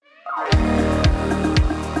Hi,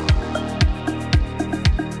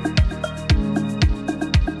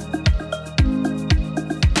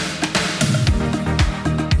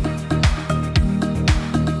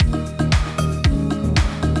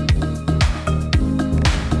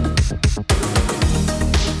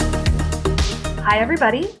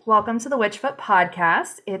 everybody. Welcome to the Witchfoot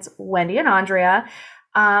podcast. It's Wendy and Andrea.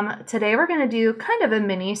 Today we're going to do kind of a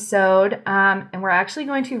mini-sode, and we're actually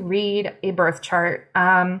going to read a birth chart.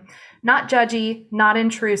 Not judgy, not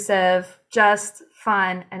intrusive, just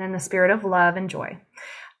fun and in the spirit of love and joy.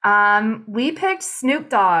 We picked Snoop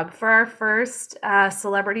Dogg for our first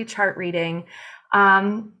celebrity chart reading.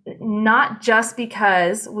 Not just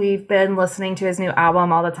because we've been listening to his new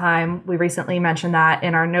album all the time. We recently mentioned that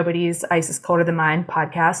in our Nobody's Ice is Colder Than Mine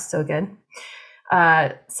podcast. So good.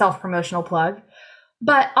 Self-promotional plug.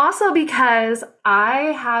 But also because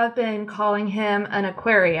I have been calling him an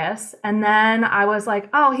Aquarius. And then I was like,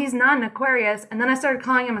 oh, he's not an Aquarius. And then I started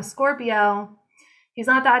calling him a Scorpio. He's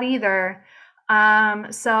not that either.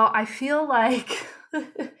 So I feel like,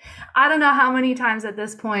 I don't know how many times at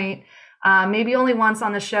this point, maybe only once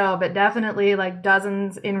on the show, but definitely like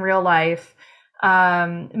dozens in real life,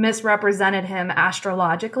 misrepresented him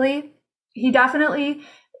astrologically. He definitely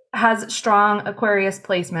has strong Aquarius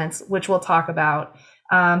placements, which we'll talk about.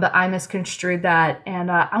 But I misconstrued that.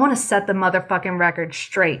 And I want to set the motherfucking record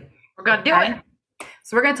straight. We're going to do it.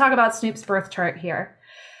 So we're going to talk about Snoop's birth chart here.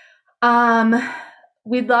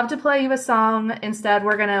 We'd love to play you a song. Instead,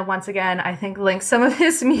 we're going to, once again, I think, link some of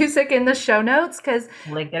his music in the show notes because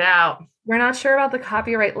link it out. We're not sure about the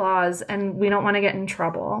copyright laws and we don't want to get in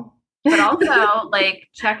trouble. But also, like,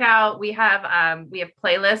 check out, we have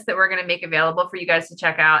playlists that we're going to make available for you guys to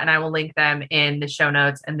check out, and I will link them in the show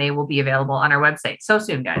notes, and they will be available on our website. So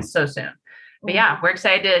soon, guys, so soon. But yeah, we're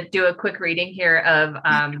excited to do a quick reading here of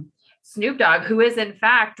Snoop Dogg, who is, in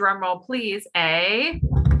fact, drumroll please, a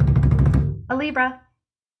Libra.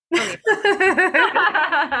 And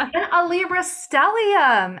a Libra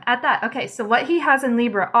stellium at that. Okay, so what he has in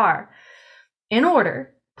Libra are, in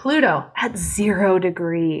order, Pluto at 0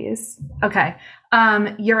 degrees. Okay,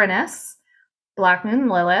 Uranus, Black Moon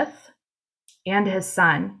Lilith, and his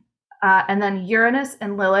sun. And then Uranus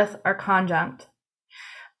and Lilith are conjunct.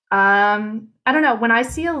 I don't know. When I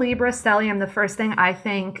see a Libra stellium, the first thing I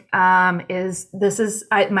think is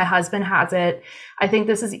my husband has it. I think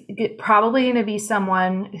this is probably going to be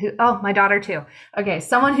someone who, my daughter too. Okay.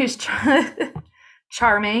 Someone who's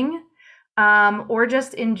charming, or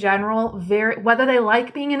just in general, whether they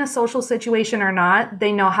like being in a social situation or not,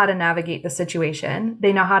 they know how to navigate the situation.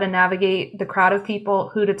 They know how to navigate the crowd of people,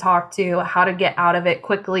 who to talk to, how to get out of it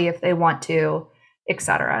quickly if they want to,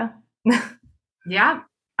 etc. Yeah.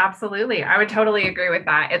 Absolutely. I would totally agree with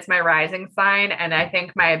that. It's my rising sign. And I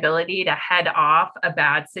think my ability to head off a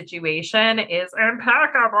bad situation is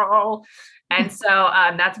impeccable. And so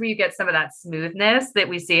that's where you get some of that smoothness that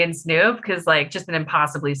we see in Snoop, because like just an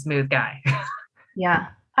impossibly smooth guy. Yeah.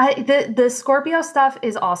 The Scorpio stuff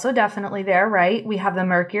is also definitely there, right? We have the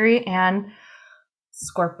Mercury and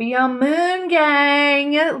Scorpio moon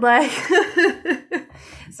gang. Like,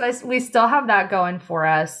 so we still have that going for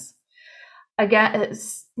us. Again,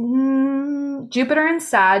 Jupiter and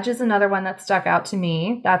Sag is another one that stuck out to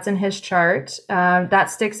me. That's in his chart.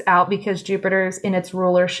 That sticks out because Jupiter's in its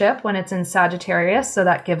rulership when it's in Sagittarius, so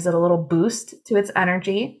that gives it a little boost to its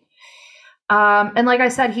energy. And like I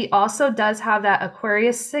said, he also does have that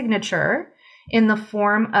Aquarius signature in the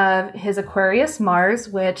form of his Aquarius Mars,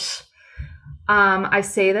 which I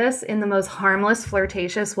say this in the most harmless,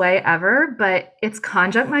 flirtatious way ever, but it's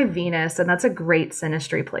conjunct my Venus, and that's a great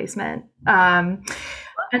synastry placement.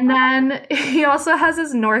 And then he also has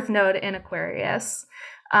his North Node in Aquarius.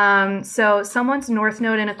 So someone's North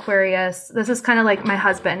Node in Aquarius, this is kind of like my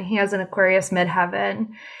husband. He has an Aquarius midheaven,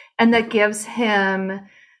 and that gives him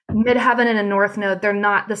midheaven and a North Node. They're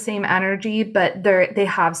not the same energy, but they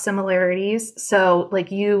have similarities. So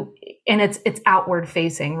like and it's outward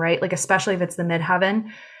facing, right? Like, especially if it's the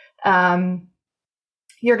midheaven,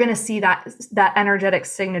 you're going to see that energetic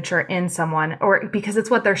signature in someone, or because it's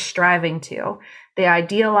what they're striving to. They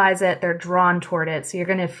idealize it. They're drawn toward it. So you're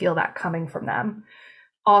going to feel that coming from them.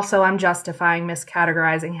 Also, I'm justifying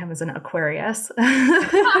miscategorizing him as an Aquarius.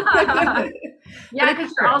 Yeah,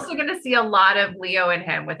 because you're also going to see a lot of Leo in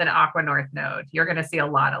him with an Aqua North Node. You're going to see a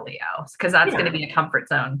lot of Leo because that's going to be a comfort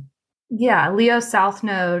zone. Yeah, Leo South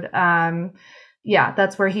Node. Yeah,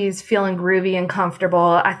 that's where he's feeling groovy and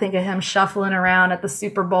comfortable. I think of him shuffling around at the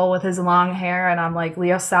Super Bowl with his long hair, and I'm like,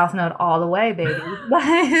 Leo South Node all the way, baby.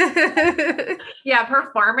 Yeah,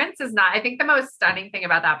 performance is not, I think the most stunning thing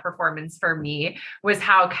about that performance for me was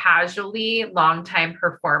how casually longtime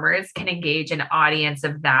performers can engage an audience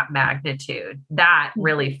of that magnitude. That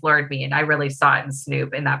really floored me. And I really saw it in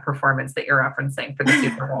Snoop in that performance that you're referencing for the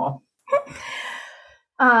Super Bowl.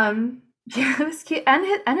 Yeah, it was cute.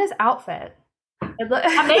 And his outfit. Amazing.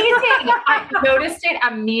 I noticed it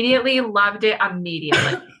immediately, loved it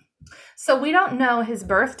immediately. So we don't know his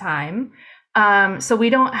birth time. So we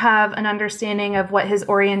don't have an understanding of what his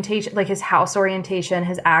orientation, like his house orientation,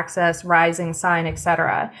 his access, rising sign,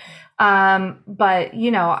 etc. But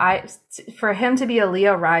you know, for him to be a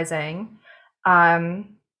Leo rising, that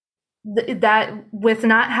with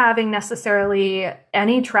not having necessarily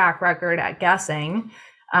any track record at guessing,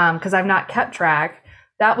 because I've not kept track,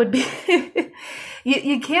 that would be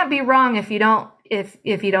you can't be wrong if you don't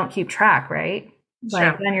keep track, right?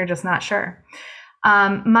 Like then you're just not sure.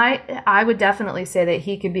 I would definitely say that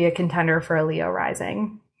he could be a contender for a Leo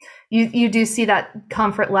rising. You do see that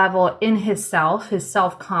comfort level in his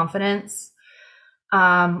self-confidence,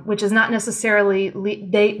 which is not necessarily,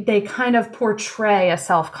 they kind of portray a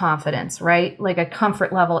self-confidence, right? Like a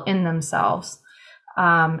comfort level in themselves.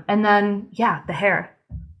 And then, yeah, the hair.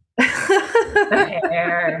 The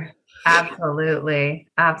hair. Absolutely.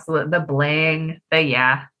 The bling.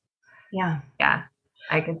 Yeah.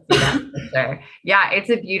 I can see that for sure. Yeah, it's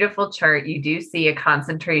a beautiful chart. You do see a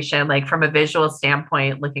concentration, like from a visual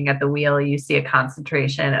standpoint, looking at the wheel, you see a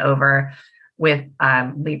concentration over with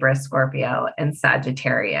Libra, Scorpio, and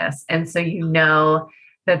Sagittarius. And so you know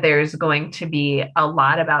that there's going to be a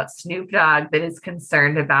lot about Snoop Dogg that is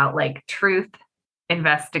concerned about like truth,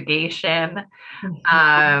 investigation,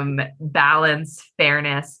 balance,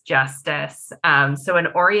 fairness, justice. So an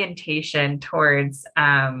orientation towards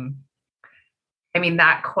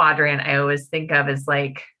that quadrant I always think of as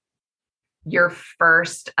like your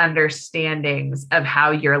first understandings of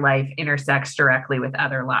how your life intersects directly with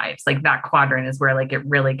other lives. Like that quadrant is where like it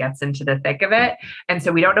really gets into the thick of it. And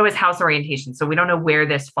so we don't know his house orientation. So we don't know where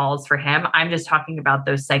this falls for him. I'm just talking about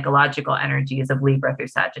those psychological energies of Libra through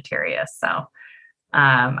Sagittarius. So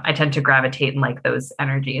I tend to gravitate in like those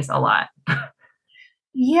energies a lot.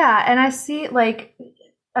 Yeah. And I see like,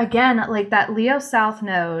 again, like that Leo South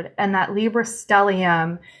Node and that Libra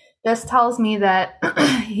stellium, this tells me that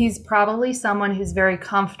he's probably someone who's very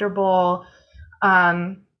comfortable,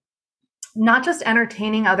 not just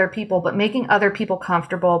entertaining other people, but making other people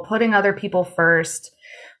comfortable, putting other people first.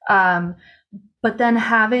 But then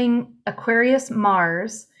having Aquarius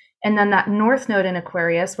Mars, and then that North Node in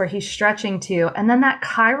Aquarius where he's stretching to, and then that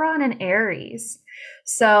Chiron in Aries.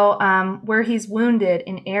 So where he's wounded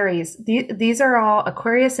in Aries, these are all,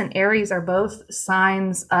 Aquarius and Aries are both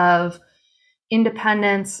signs of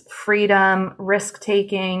independence, freedom,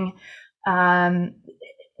 risk-taking,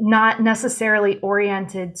 not necessarily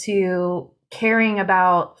oriented to caring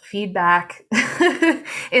about feedback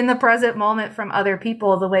in the present moment from other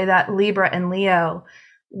people the way that Libra and Leo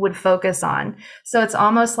would focus on. So it's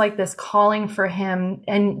almost like this calling for him,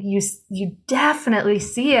 and you definitely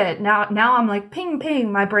see it now I'm like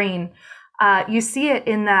ping my brain. You see it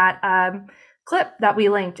in that clip that we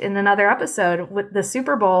linked in another episode with the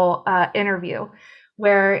Super Bowl interview,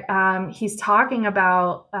 where he's talking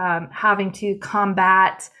about having to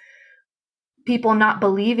combat people not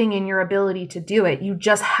believing in your ability to do it. You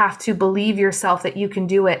just have to believe yourself that you can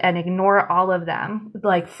do it and ignore all of them.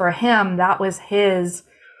 Like for him, that was his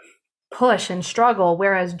push and struggle,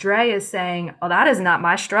 whereas Dre is saying, oh, that is not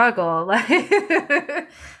my struggle. Like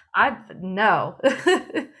no.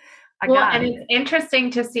 And it's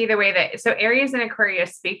interesting to see the way that, so Aries and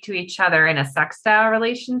Aquarius speak to each other in a sextile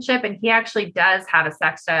relationship. And he actually does have a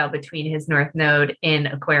sextile between his North Node in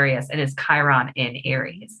Aquarius and his Chiron in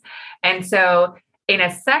Aries. And so in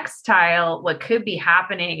a sextile, what could be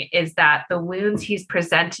happening is that the wounds he's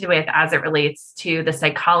presented with as it relates to the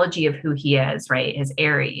psychology of who he is, right? His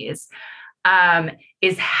Aries,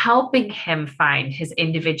 is helping him find his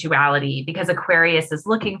individuality because Aquarius is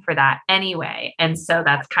looking for that anyway. And so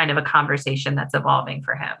that's kind of a conversation that's evolving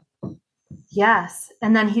for him. Yes.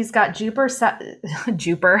 And then he's got Jupiter.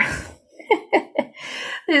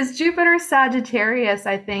 His Jupiter Sagittarius,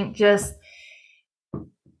 I think, just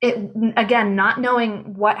again, not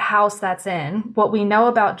knowing what house that's in, what we know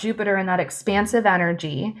about Jupiter and that expansive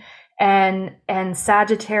energy, and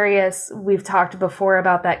Sagittarius, we've talked before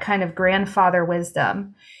about that kind of grandfather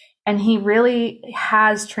wisdom. And he really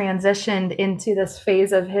has transitioned into this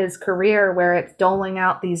phase of his career where it's doling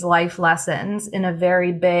out these life lessons in a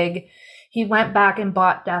very big, he went back and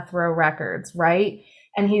bought Death Row Records, right?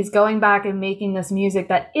 And he's going back and making this music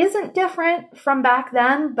that isn't different from back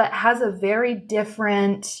then, but has a very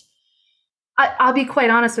different. I'll be quite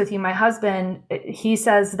honest with you. My husband, he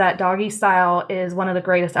says that Doggy Style is one of the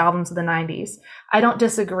greatest albums of the 90s. I don't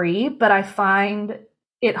disagree, but I find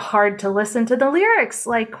it hard to listen to the lyrics.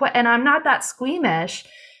 And I'm not that squeamish,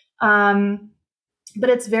 but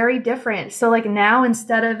it's very different. So like now,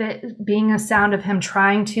 instead of it being a sound of him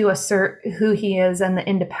trying to assert who he is and the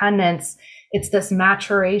independence, it's this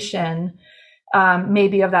maturation,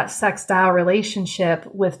 maybe of that sextile relationship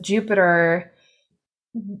with Jupiter,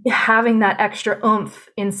 having that extra oomph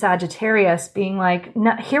in Sagittarius, being like,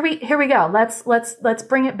 no, here we go. Let's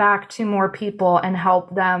bring it back to more people and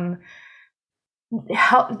help them.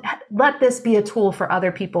 Let this be a tool for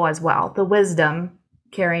other people as well. The wisdom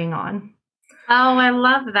carrying on. Oh, I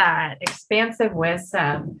love that. Expansive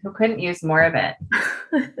wisdom. Who couldn't use more of it?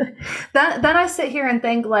 Then I sit here and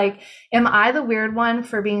think, like, am I the weird one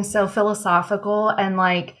for being so philosophical and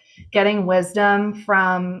like getting wisdom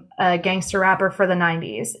from a gangster rapper for the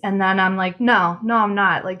 90s? And then I'm like, no, I'm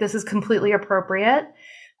not. Like, this is completely appropriate.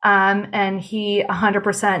 And he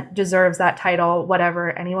 100% deserves that title,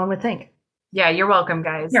 whatever anyone would think. Yeah, you're welcome,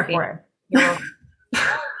 guys. Here for it. You're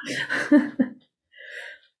welcome.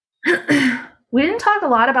 We didn't talk a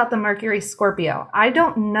lot about the Mercury Scorpio. I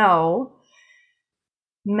don't know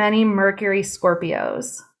many Mercury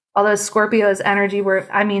Scorpios. Although Scorpio's energy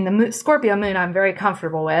the Scorpio moon I'm very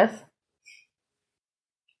comfortable with.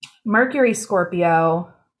 Mercury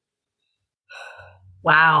Scorpio.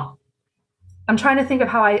 Wow. I'm trying to think of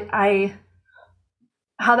how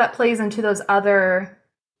how that plays into those other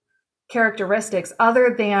characteristics,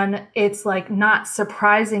 other than it's like not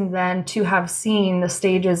surprising then to have seen the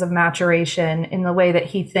stages of maturation in the way that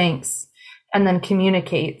he thinks and then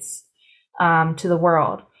communicates to the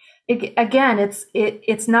world.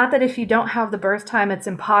 It's not that if you don't have the birth time, it's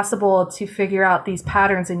impossible to figure out these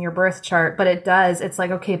patterns in your birth chart, but it does. It's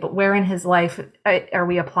like, okay, but where in his life are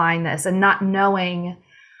we applying this? And not knowing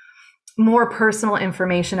more personal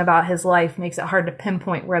information about his life makes it hard to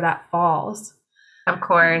pinpoint where that falls. Of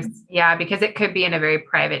course. Yeah, because it could be in a very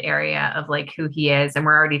private area of like who he is. And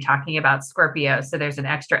we're already talking about Scorpio. So there's an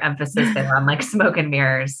extra emphasis there on like smoke and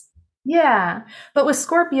mirrors. Yeah. But with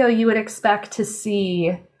Scorpio, you would expect to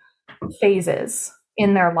see phases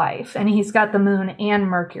in their life. And he's got the moon and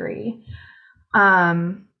Mercury.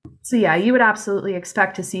 So yeah, you would absolutely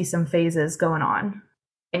expect to see some phases going on.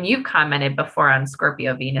 And you've commented before on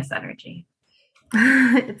Scorpio Venus energy.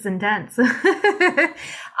 It's intense.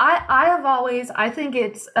 I think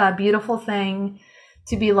it's a beautiful thing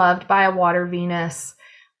to be loved by a water Venus.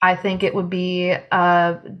 I think it would be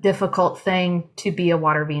a difficult thing to be a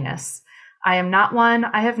water Venus. I am not one.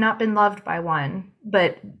 I have not been loved by one,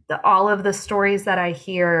 but all of the stories that I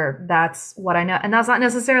hear, that's what I know. And that's not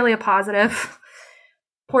necessarily a positive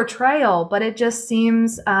portrayal, but it just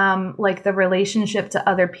seems like the relationship to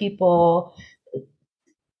other people,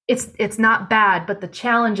 it's not bad, but the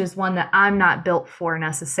challenge is one that I'm not built for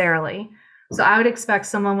necessarily. So I would expect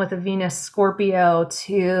someone with a Venus Scorpio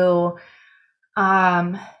to,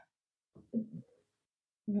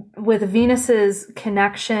 with Venus's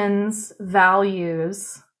connections,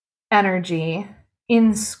 values, energy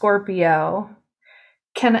in Scorpio,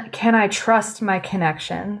 can I trust my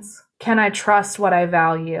connections? Can I trust what I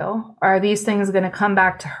value? Are these things going to come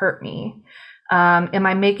back to hurt me? Am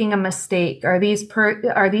I making a mistake? Are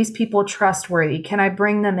these people trustworthy? Can I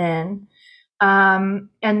bring them in? And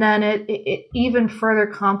then it even further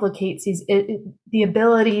complicates the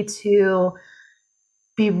ability to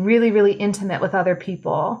be really, really intimate with other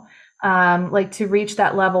people. Like to reach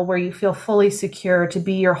that level where you feel fully secure to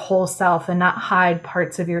be your whole self and not hide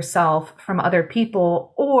parts of yourself from other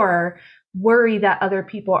people, or worry that other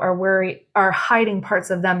people are hiding parts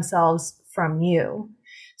of themselves from you.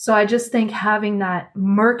 So I just think having that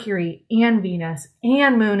Mercury and Venus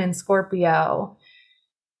and Moon in Scorpio,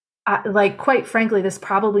 like, quite frankly, this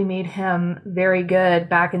probably made him very good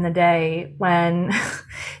back in the day when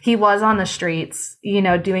he was on the streets,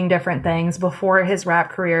 doing different things before his rap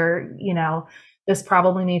career. This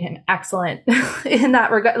probably made him excellent in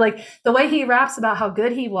that regard. Like the way he raps about how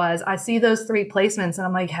good he was, I see those 3 placements and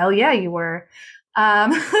I'm like, hell yeah, you were.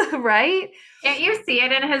 Right? Can't you see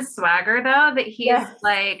it in his swagger though, that he's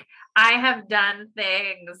like, I have done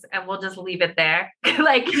things and we'll just leave it there.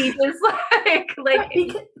 Like he just like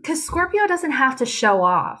because Scorpio doesn't have to show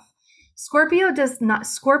off. Scorpio does not.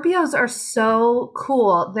 Scorpios are so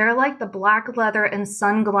cool. They're like the black leather and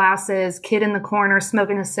sunglasses kid in the corner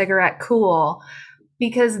smoking a cigarette cool,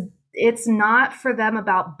 because it's not for them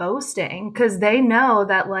about boasting, because they know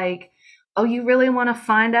that like Oh, you really want to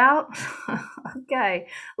find out? Okay.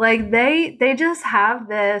 Like they just have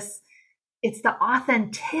this, it's the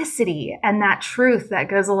authenticity and that truth that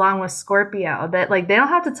goes along with Scorpio that like they don't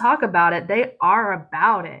have to talk about it. They are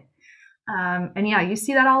about it. And yeah, you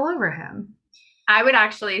see that all over him. I would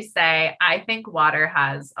actually say I think water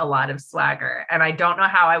has a lot of swagger, and I don't know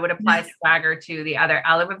how I would apply swagger to the other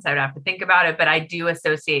elements. I would have to think about it, but I do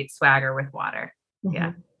associate swagger with water.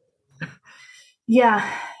 Yeah. Yeah.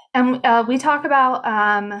 And we talk about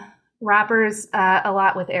rappers a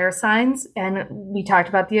lot with air signs, and we talked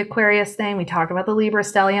about the Aquarius thing. We talked about the Libra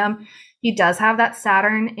stellium. He does have that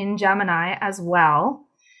Saturn in Gemini as well.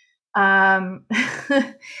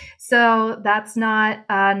 So that's not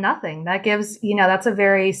nothing. That gives, that's a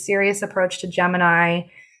very serious approach to Gemini.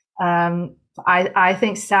 I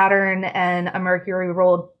think Saturn and a Mercury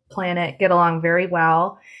ruled planet get along very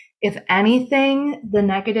well. If anything, the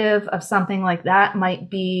negative of something like that might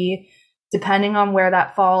be, depending on where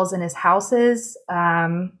that falls in his houses,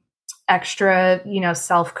 extra,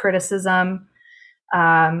 self-criticism.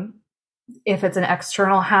 If it's an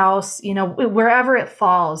external house, wherever it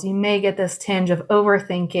falls, you may get this tinge of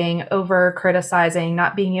overthinking, over criticizing,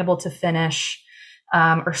 not being able to finish,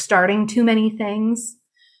 or starting too many things.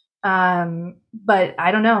 But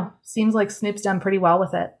I don't know. Seems like Snoop's done pretty well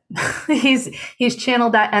with it. He's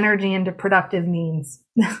channeled that energy into productive means.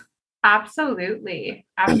 Absolutely.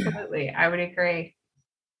 Absolutely. I would agree.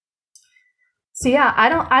 So yeah,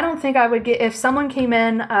 I don't think I would get, if someone came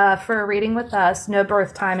in for a reading with us, no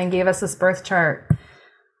birth time, and gave us this birth chart,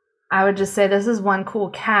 I would just say this is one cool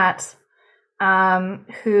cat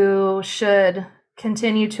who should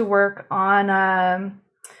continue to work on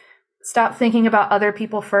stop thinking about other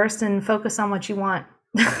people first and focus on what you want.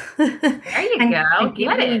 There you go. And keep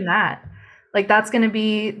doing that. Like that's gonna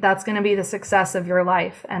be the success of your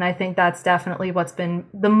life. And I think that's definitely what's been,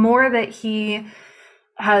 the more that he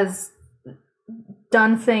has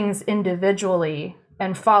done things individually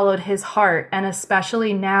and followed his heart, and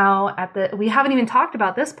especially now we haven't even talked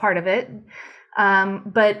about this part of it,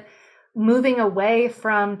 but moving away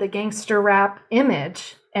from the gangster rap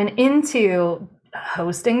image and into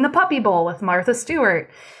hosting the Puppy Bowl with Martha Stewart,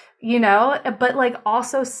 but like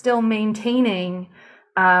also still maintaining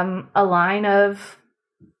a line of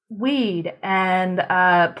weed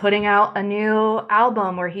and putting out a new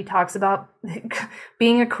album where he talks about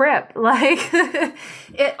being a Crip, like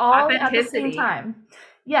it all at the same time.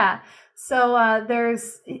 Yeah. So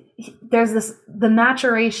there's the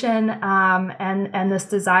maturation and this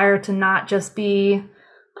desire to not just be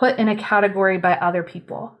put in a category by other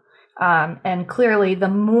people. And clearly the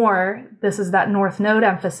more, this is that North Node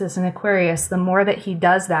emphasis in Aquarius, the more that he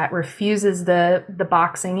does that, refuses the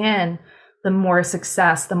boxing in, the more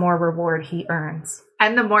success, the more reward he earns.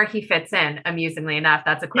 And the more he fits in, amusingly enough.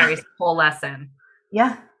 That's Aquarius' whole lesson.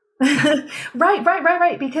 Yeah.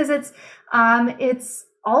 Right. Because it's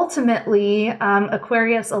ultimately,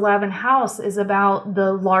 Aquarius 11 house is about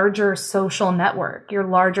the larger social network, your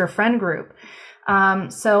larger friend group.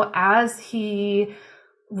 So as he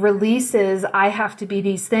releases, I have to be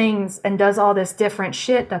these things, and does all this different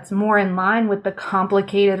shit that's more in line with the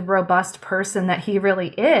complicated, robust person that he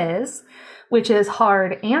really is, which is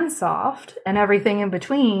hard and soft and everything in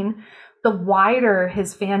between, the wider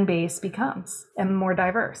his fan base becomes and more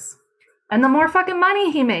diverse. And the more fucking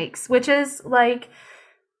money he makes, which is like,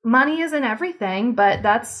 money isn't everything, but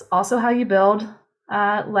that's also how you build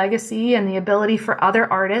legacy and the ability for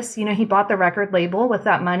other artists. He bought the record label with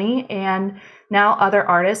that money, and now other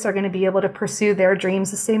artists are going to be able to pursue their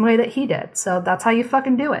dreams the same way that he did. So that's how you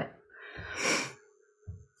fucking do it.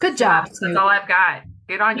 Good job, Snoop. That's all I've got.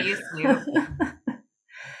 Good on you, Snoop.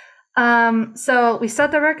 So we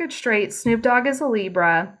set the record straight. Snoop Dogg is a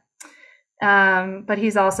Libra, but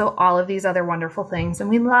he's also all of these other wonderful things, and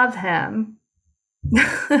we love him.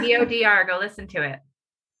 PODR, go listen to it.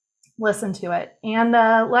 Listen to it. And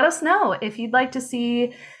let us know if you'd like to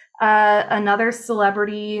see another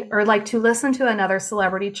celebrity, or like to listen to another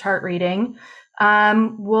celebrity chart reading.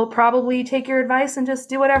 We'll probably take your advice and just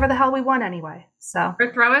do whatever the hell we want anyway. So,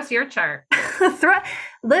 or throw us your chart.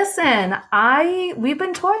 Listen, we've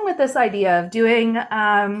been toying with this idea of doing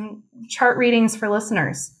chart readings for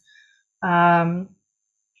listeners.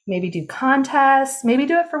 Maybe do contests, maybe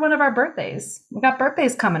do it for one of our birthdays. We got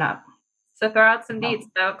birthdays coming up. So throw out some deets,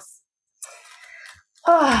 folks.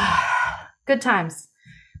 Oh, good times.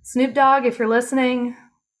 Snoop Dogg, if you're listening,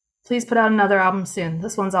 please put out another album soon.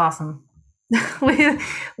 This one's awesome.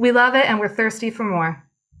 we love it, and we're thirsty for more.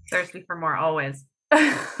 Thirsty for more, always.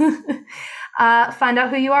 Find out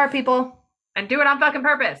who you are, people. And do it on fucking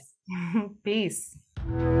purpose. Peace.